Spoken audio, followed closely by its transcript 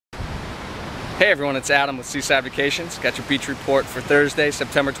Hey everyone, it's Adam with Seaside Vacations. Got your beach report for Thursday,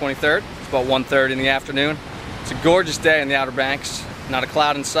 September 23rd. It's about 1:30 in the afternoon. It's a gorgeous day in the Outer Banks. Not a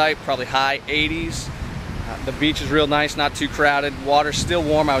cloud in sight, probably high 80s. The beach is real nice, not too crowded. Water's still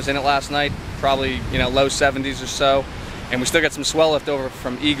warm. I was in it last night, probably low 70s or so. And we still got some swell left over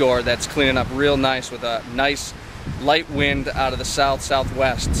from Igor that's cleaning up real nice with a nice light wind out of the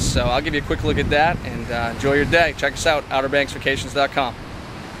southwest. So I'll give you a quick look at that and enjoy your day. Check us out, outerbanksvacations.com.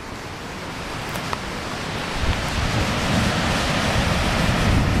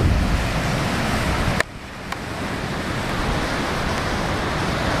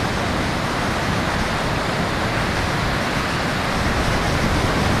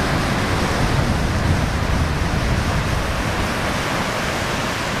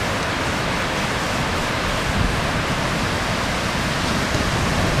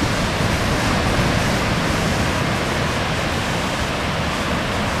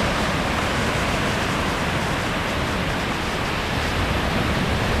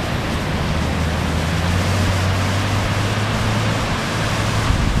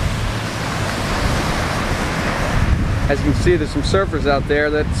 As you can see, there's some surfers out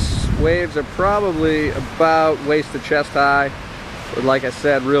there. Waves are probably about waist to chest high, but like I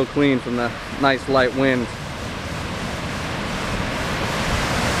said, real clean from the nice light wind.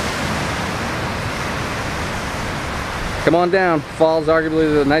 Come on down. Fall's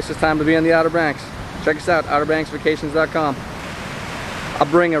arguably the nicest time to be on the Outer Banks. Check us out, outerbanksvacations.com.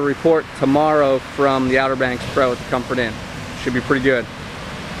 I'll bring a report tomorrow from the Outer Banks Pro at the Comfort Inn. Should be pretty good.